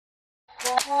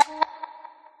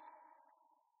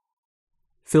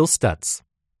Phil Stutz.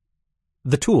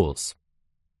 The Tools.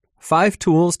 5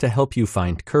 tools to help you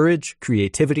find courage,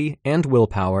 creativity, and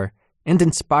willpower, and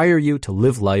inspire you to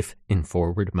live life in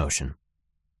forward motion.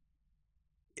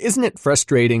 Isn't it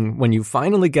frustrating when you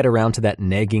finally get around to that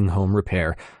nagging home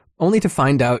repair, only to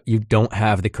find out you don't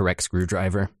have the correct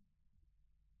screwdriver?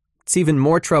 It's even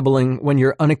more troubling when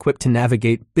you're unequipped to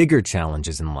navigate bigger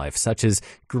challenges in life, such as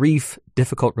grief,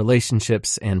 difficult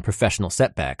relationships, and professional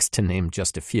setbacks, to name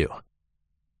just a few.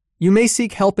 You may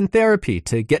seek help in therapy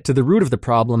to get to the root of the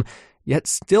problem, yet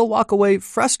still walk away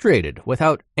frustrated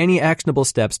without any actionable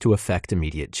steps to effect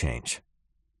immediate change.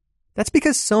 That's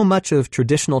because so much of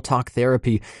traditional talk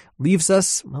therapy leaves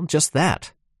us, just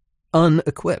that,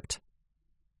 unequipped.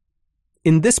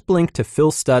 In this link to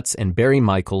Phil Stutz and Barry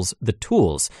Michels' The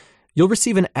Tools, you'll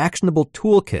receive an actionable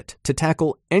toolkit to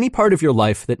tackle any part of your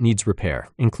life that needs repair,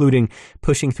 including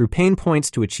pushing through pain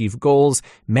points to achieve goals,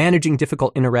 managing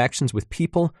difficult interactions with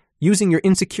people, using your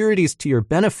insecurities to your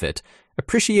benefit,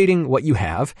 appreciating what you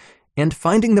have, and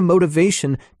finding the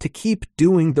motivation to keep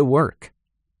doing the work.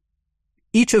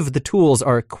 Each of the tools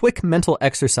are quick mental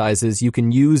exercises you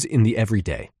can use in the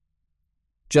everyday.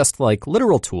 Just like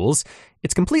literal tools,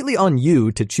 it's completely on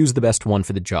you to choose the best one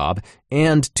for the job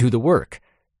and do the work.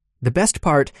 The best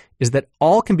part is that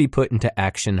all can be put into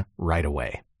action right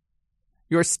away.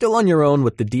 You're still on your own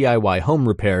with the DIY home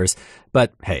repairs,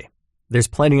 but hey, there's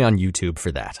plenty on YouTube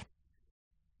for that.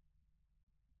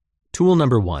 Tool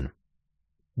number 1.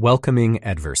 Welcoming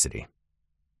adversity.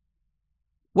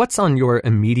 What's on your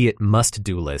immediate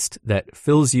must-do list that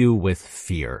fills you with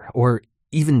fear or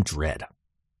even dread?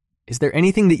 Is there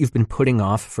anything that you've been putting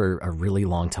off for a really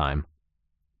long time?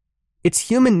 It's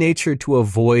human nature to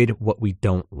avoid what we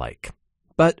don't like,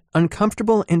 but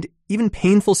uncomfortable and even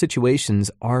painful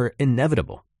situations are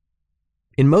inevitable.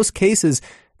 In most cases,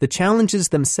 the challenges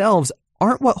themselves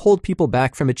aren't what hold people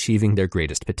back from achieving their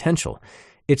greatest potential.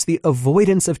 It's the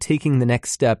avoidance of taking the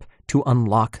next step to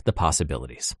unlock the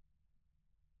possibilities.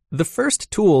 The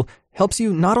first tool helps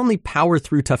you not only power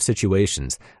through tough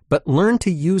situations, but learn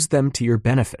to use them to your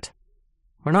benefit.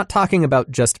 We're not talking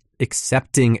about just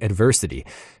accepting adversity,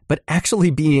 but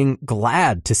actually being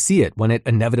glad to see it when it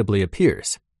inevitably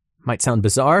appears. Might sound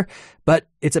bizarre, but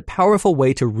it's a powerful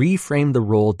way to reframe the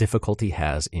role difficulty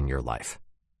has in your life.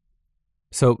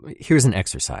 So here's an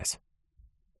exercise.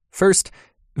 First,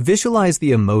 visualize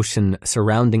the emotion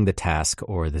surrounding the task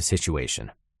or the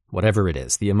situation. Whatever it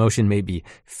is, the emotion may be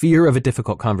fear of a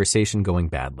difficult conversation going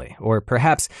badly, or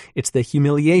perhaps it's the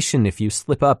humiliation if you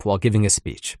slip up while giving a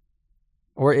speech.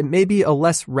 Or it may be a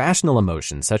less rational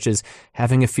emotion, such as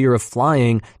having a fear of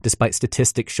flying, despite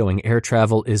statistics showing air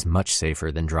travel is much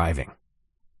safer than driving.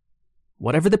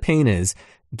 Whatever the pain is,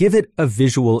 give it a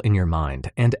visual in your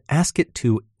mind and ask it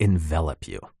to envelop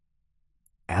you.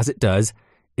 As it does,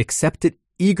 accept it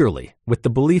eagerly with the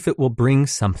belief it will bring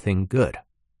something good.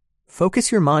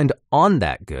 Focus your mind on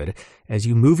that good as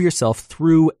you move yourself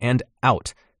through and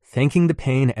out, thanking the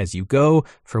pain as you go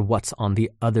for what's on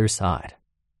the other side.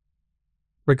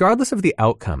 Regardless of the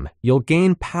outcome, you'll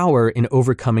gain power in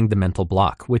overcoming the mental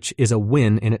block, which is a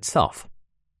win in itself.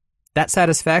 That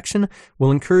satisfaction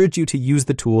will encourage you to use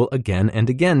the tool again and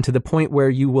again to the point where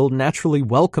you will naturally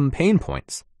welcome pain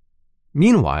points.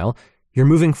 Meanwhile, you're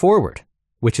moving forward,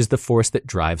 which is the force that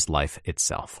drives life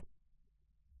itself.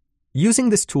 Using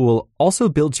this tool also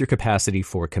builds your capacity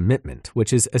for commitment,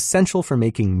 which is essential for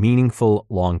making meaningful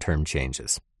long-term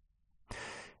changes.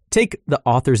 Take the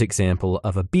author's example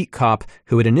of a beat cop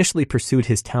who had initially pursued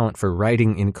his talent for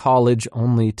writing in college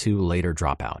only to later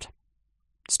drop out.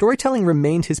 Storytelling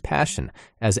remained his passion,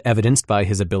 as evidenced by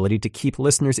his ability to keep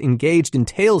listeners engaged in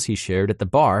tales he shared at the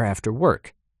bar after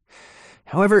work.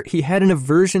 However, he had an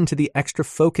aversion to the extra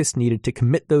focus needed to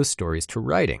commit those stories to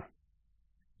writing.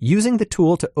 Using the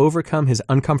tool to overcome his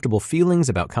uncomfortable feelings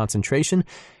about concentration,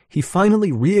 he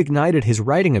finally reignited his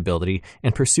writing ability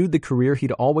and pursued the career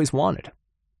he'd always wanted.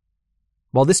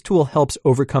 While this tool helps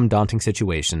overcome daunting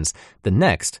situations, the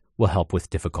next will help with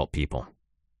difficult people.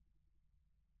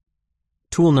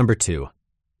 Tool number 2,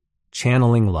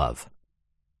 channeling love.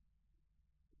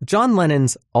 John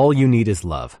Lennon's All You Need Is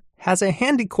Love has a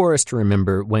handy chorus to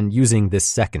remember when using this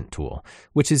second tool,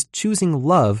 which is choosing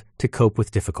love to cope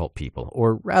with difficult people,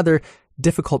 or rather,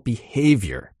 difficult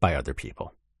behavior by other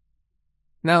people.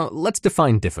 Now, let's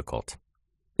define difficult.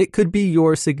 It could be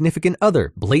your significant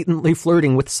other blatantly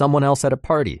flirting with someone else at a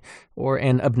party, or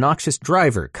an obnoxious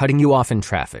driver cutting you off in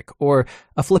traffic, or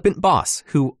a flippant boss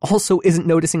who also isn't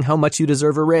noticing how much you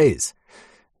deserve a raise.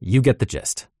 You get the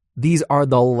gist. These are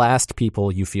the last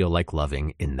people you feel like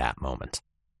loving in that moment.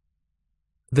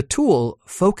 The tool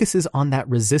focuses on that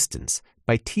resistance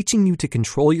by teaching you to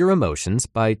control your emotions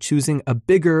by choosing a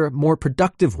bigger, more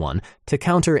productive one to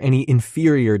counter any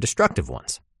inferior, destructive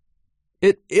ones.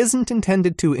 It isn't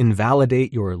intended to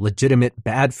invalidate your legitimate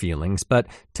bad feelings, but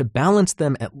to balance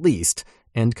them at least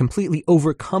and completely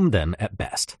overcome them at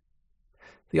best.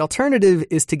 The alternative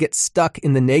is to get stuck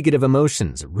in the negative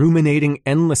emotions, ruminating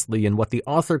endlessly in what the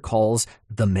author calls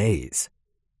the maze.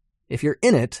 If you're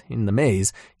in it, in the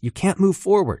maze, you can't move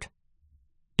forward.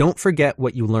 Don't forget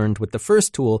what you learned with the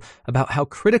first tool about how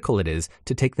critical it is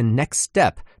to take the next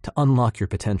step to unlock your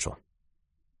potential.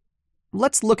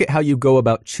 Let's look at how you go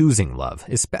about choosing love,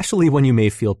 especially when you may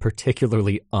feel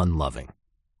particularly unloving.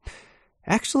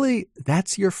 Actually,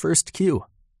 that's your first cue.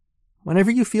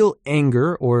 Whenever you feel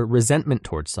anger or resentment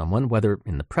towards someone, whether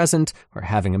in the present or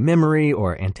having a memory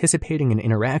or anticipating an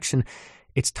interaction,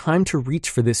 it's time to reach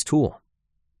for this tool.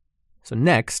 So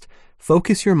next,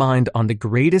 focus your mind on the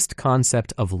greatest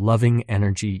concept of loving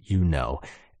energy you know,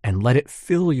 and let it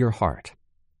fill your heart.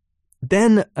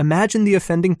 Then imagine the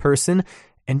offending person,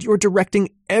 and you're directing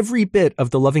every bit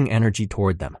of the loving energy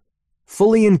toward them.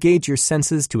 Fully engage your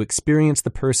senses to experience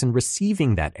the person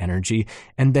receiving that energy,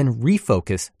 and then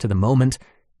refocus to the moment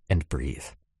and breathe.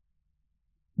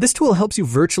 This tool helps you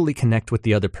virtually connect with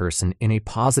the other person in a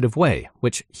positive way,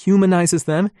 which humanizes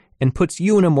them and puts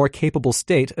you in a more capable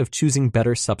state of choosing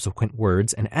better subsequent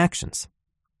words and actions.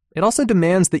 It also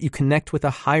demands that you connect with a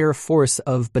higher force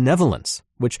of benevolence,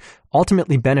 which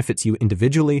ultimately benefits you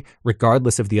individually,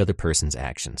 regardless of the other person's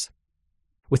actions.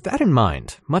 With that in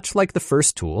mind, much like the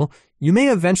first tool, you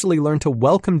may eventually learn to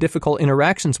welcome difficult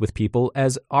interactions with people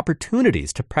as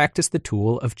opportunities to practice the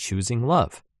tool of choosing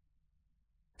love.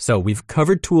 So we've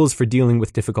covered tools for dealing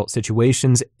with difficult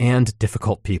situations and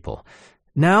difficult people.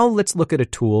 Now let's look at a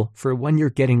tool for when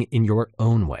you're getting in your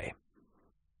own way.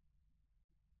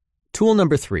 Tool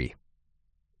number 3,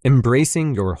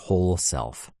 embracing your whole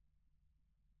self.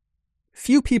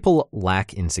 Few people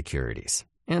lack insecurities,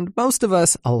 and most of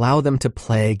us allow them to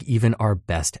plague even our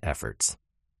best efforts.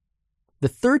 The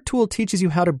third tool teaches you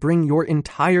how to bring your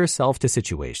entire self to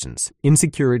situations,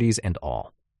 insecurities and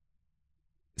all.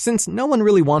 Since no one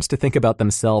really wants to think about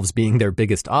themselves being their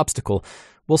biggest obstacle,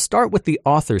 we'll start with the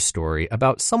author's story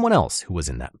about someone else who was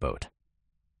in that boat.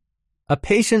 A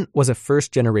patient was a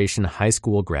first-generation high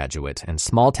school graduate and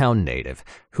small-town native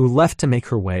who left to make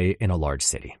her way in a large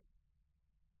city.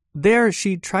 There,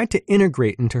 she tried to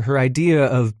integrate into her idea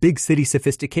of big city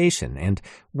sophistication and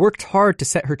worked hard to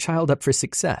set her child up for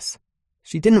success.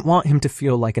 She didn't want him to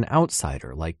feel like an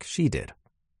outsider like she did.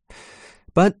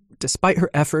 But despite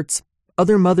her efforts,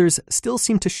 other mothers still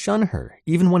seemed to shun her,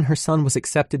 even when her son was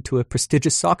accepted to a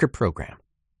prestigious soccer program.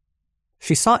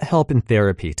 She sought help in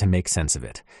therapy to make sense of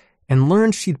it, and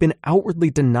learned she'd been outwardly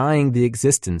denying the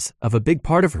existence of a big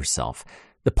part of herself,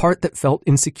 the part that felt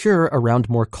insecure around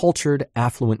more cultured,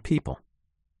 affluent people.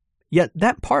 Yet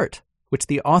that part, which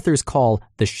the authors call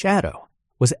the shadow,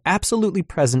 was absolutely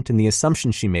present in the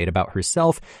assumptions she made about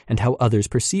herself and how others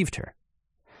perceived her.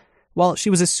 While she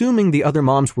was assuming the other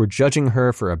moms were judging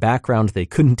her for a background they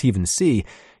couldn't even see,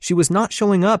 she was not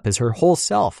showing up as her whole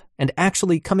self and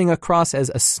actually coming across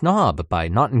as a snob by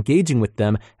not engaging with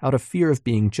them out of fear of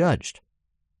being judged.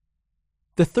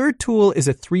 The third tool is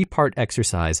a 3-part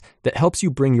exercise that helps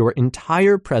you bring your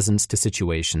entire presence to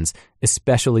situations,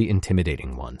 especially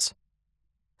intimidating ones.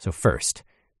 So first,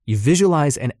 you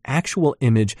visualize an actual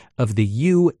image of the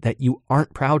you that you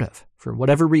aren't proud of, for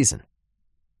whatever reason.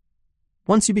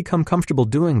 Once you become comfortable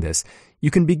doing this, you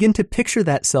can begin to picture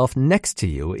that self next to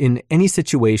you in any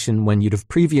situation when you'd have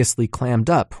previously clammed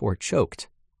up or choked.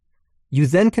 You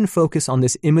then can focus on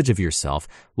this image of yourself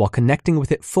while connecting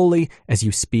with it fully as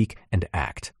you speak and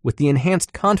act, with the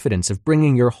enhanced confidence of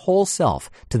bringing your whole self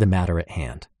to the matter at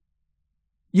hand.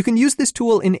 You can use this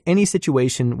tool in any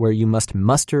situation where you must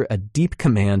muster a deep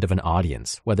command of an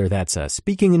audience, whether that's a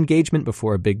speaking engagement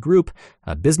before a big group,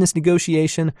 a business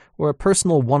negotiation, or a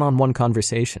personal one-on-one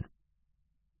conversation.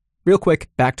 Real quick,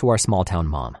 back to our small-town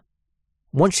mom.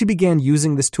 Once she began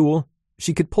using this tool,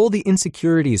 she could pull the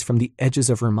insecurities from the edges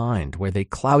of her mind where they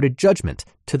clouded judgment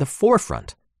to the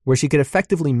forefront, where she could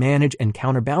effectively manage and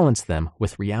counterbalance them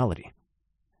with reality.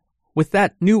 With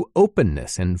that new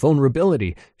openness and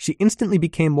vulnerability, she instantly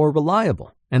became more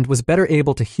reliable and was better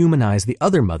able to humanize the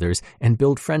other mothers and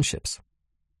build friendships.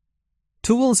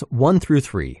 Tools 1 through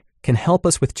 3 can help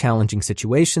us with challenging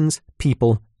situations,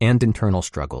 people, and internal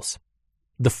struggles.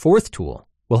 The 4th tool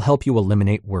will help you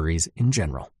eliminate worries in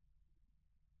general.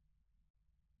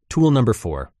 Tool number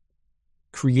 4,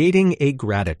 creating a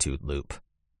gratitude loop.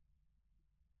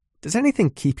 Does anything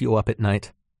keep you up at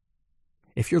night?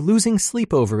 If you're losing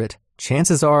sleep over it,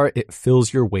 chances are it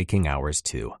fills your waking hours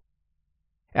too.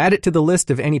 Add it to the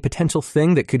list of any potential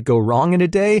thing that could go wrong in a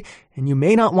day, and you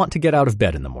may not want to get out of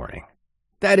bed in the morning.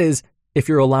 That is, if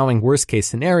you're allowing worst-case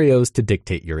scenarios to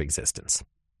dictate your existence.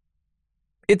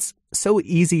 It's so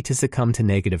easy to succumb to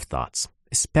negative thoughts,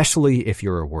 especially if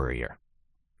you're a worrier.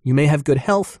 You may have good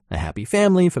health, a happy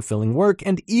family, fulfilling work,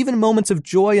 and even moments of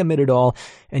joy amid it all,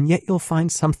 and yet you'll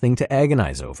find something to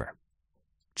agonize over.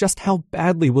 Just how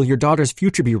badly will your daughter's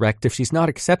future be wrecked if she's not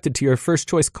accepted to your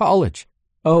first-choice college?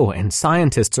 Oh, and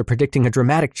scientists are predicting a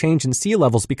dramatic change in sea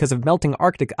levels because of melting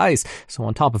Arctic ice, so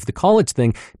on top of the college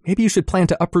thing, maybe you should plan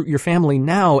to uproot your family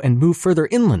now and move further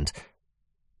inland.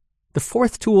 The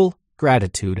fourth tool,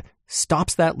 gratitude,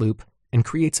 stops that loop and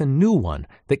creates a new one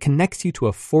that connects you to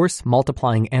a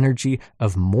force-multiplying energy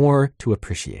of more to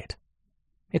appreciate.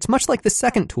 It's much like the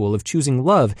second tool of choosing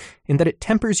love in that it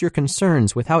tempers your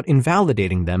concerns without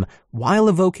invalidating them while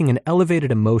evoking an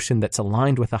elevated emotion that's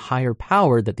aligned with a higher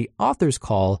power that the authors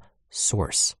call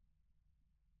Source.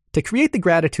 To create the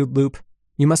gratitude loop,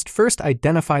 you must first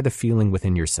identify the feeling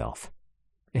within yourself.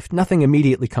 If nothing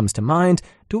immediately comes to mind,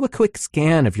 do a quick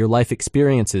scan of your life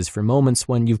experiences for moments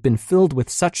when you've been filled with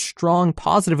such strong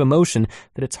positive emotion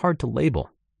that it's hard to label.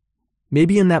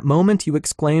 Maybe in that moment you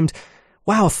exclaimed,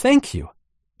 "Wow, thank you,"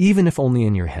 even if only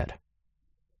in your head.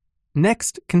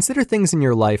 Next, consider things in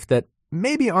your life that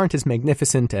maybe aren't as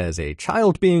magnificent as a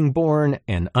child being born,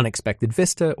 an unexpected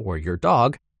vista, or your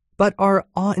dog, but are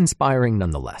awe-inspiring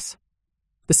nonetheless.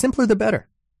 The simpler the better.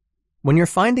 When you're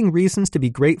finding reasons to be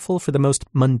grateful for the most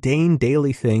mundane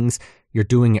daily things, you're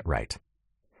doing it right.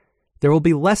 There will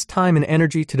be less time and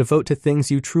energy to devote to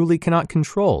things you truly cannot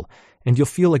control, and you'll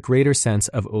feel a greater sense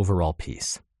of overall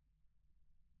peace.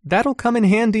 That'll come in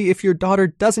handy if your daughter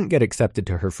doesn't get accepted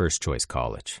to her first-choice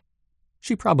college.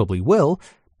 She probably will,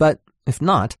 but if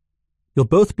not, you'll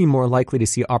both be more likely to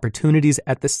see opportunities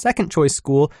at the second-choice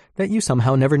school that you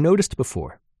somehow never noticed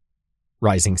before.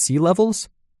 Rising sea levels?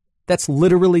 That's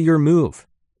literally your move.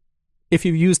 If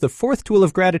you use the fourth tool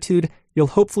of gratitude, you'll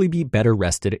hopefully be better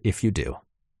rested if you do.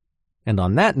 And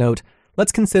on that note,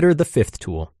 let's consider the fifth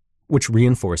tool, which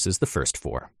reinforces the first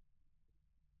four.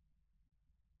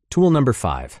 Tool number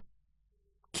 5,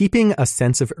 keeping a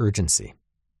sense of urgency.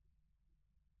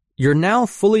 You're now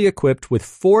fully equipped with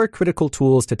 4 critical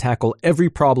tools to tackle every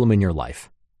problem in your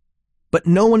life. But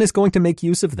no one is going to make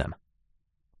use of them.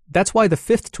 That's why the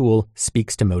fifth tool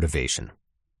speaks to motivation.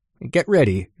 Get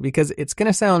ready, because it's going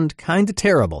to sound kind of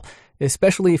terrible,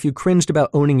 especially if you cringed about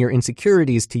owning your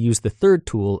insecurities to use the third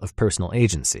tool of personal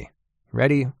agency.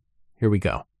 Ready? Here we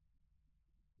go.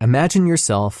 Imagine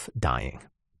yourself dying.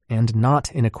 And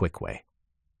not in a quick way.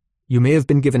 You may have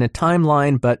been given a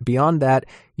timeline, but beyond that,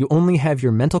 you only have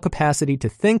your mental capacity to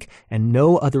think and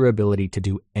no other ability to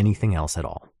do anything else at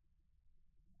all.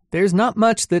 There's not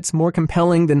much that's more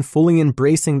compelling than fully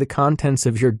embracing the contents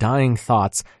of your dying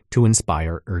thoughts to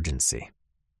inspire urgency.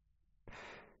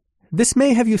 This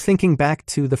may have you thinking back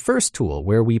to the first tool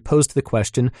where we posed the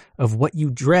question of what you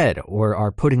dread or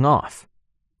are putting off.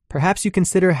 Perhaps you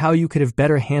consider how you could have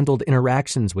better handled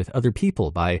interactions with other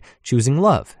people by choosing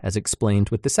love, as explained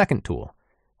with the second tool.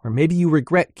 Or maybe you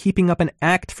regret keeping up an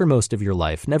act for most of your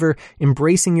life, never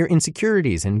embracing your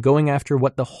insecurities and going after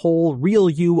what the whole real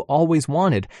you always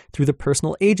wanted through the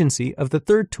personal agency of the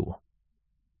third tool.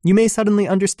 You may suddenly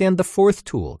understand the fourth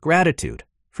tool, gratitude,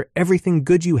 for everything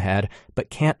good you had but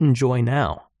can't enjoy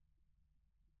now.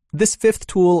 This fifth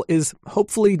tool is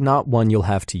hopefully not one you'll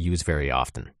have to use very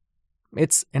often.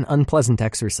 It's an unpleasant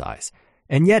exercise,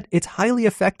 and yet it's highly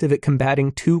effective at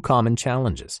combating 2 common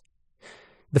challenges.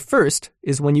 The first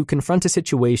is when you confront a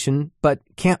situation but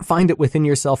can't find it within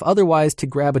yourself otherwise to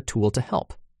grab a tool to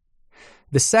help.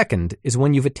 The second is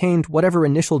when you've attained whatever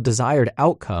initial desired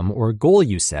outcome or goal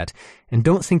you set and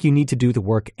don't think you need to do the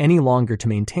work any longer to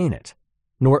maintain it,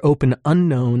 nor open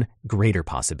unknown, greater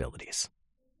possibilities.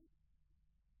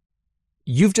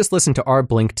 You've just listened to our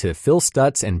blink to Phil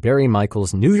Stutz and Barry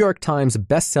Michels' New York Times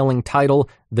best-selling title,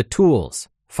 The Tools,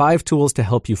 5 tools to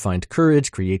help you find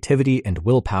courage, creativity, and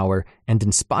willpower and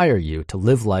inspire you to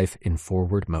live life in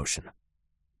forward motion.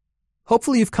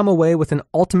 Hopefully you've come away with an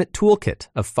ultimate toolkit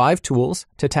of 5 tools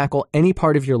to tackle any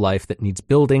part of your life that needs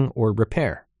building or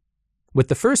repair. With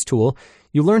the first tool,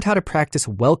 you learned how to practice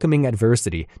welcoming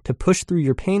adversity to push through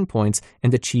your pain points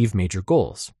and achieve major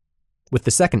goals. With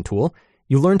the second tool,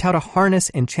 you learned how to harness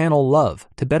and channel love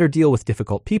to better deal with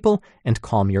difficult people and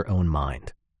calm your own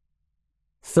mind.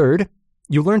 Third,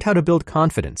 you learned how to build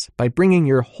confidence by bringing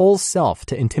your whole self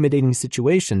to intimidating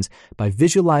situations by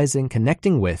visualizing,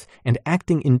 connecting with, and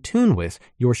acting in tune with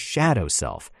your shadow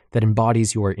self that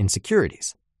embodies your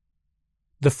insecurities.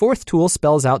 The fourth tool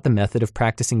spells out the method of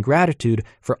practicing gratitude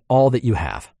for all that you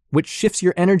have, which shifts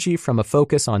your energy from a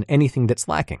focus on anything that's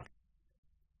lacking.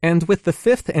 And with the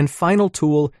fifth and final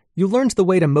tool, you learned the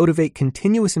way to motivate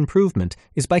continuous improvement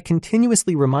is by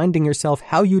continuously reminding yourself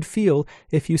how you'd feel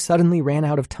if you suddenly ran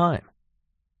out of time.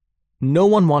 No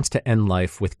one wants to end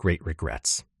life with great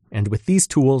regrets, and with these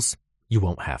tools, you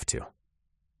won't have to.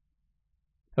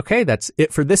 Okay, that's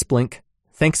it for this Blink.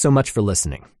 Thanks so much for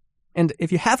listening. And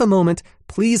if you have a moment,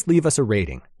 please leave us a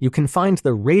rating. You can find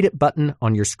the Rate It button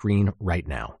on your screen right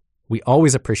now. We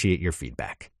always appreciate your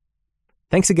feedback.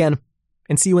 Thanks again,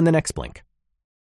 and see you in the next Blink.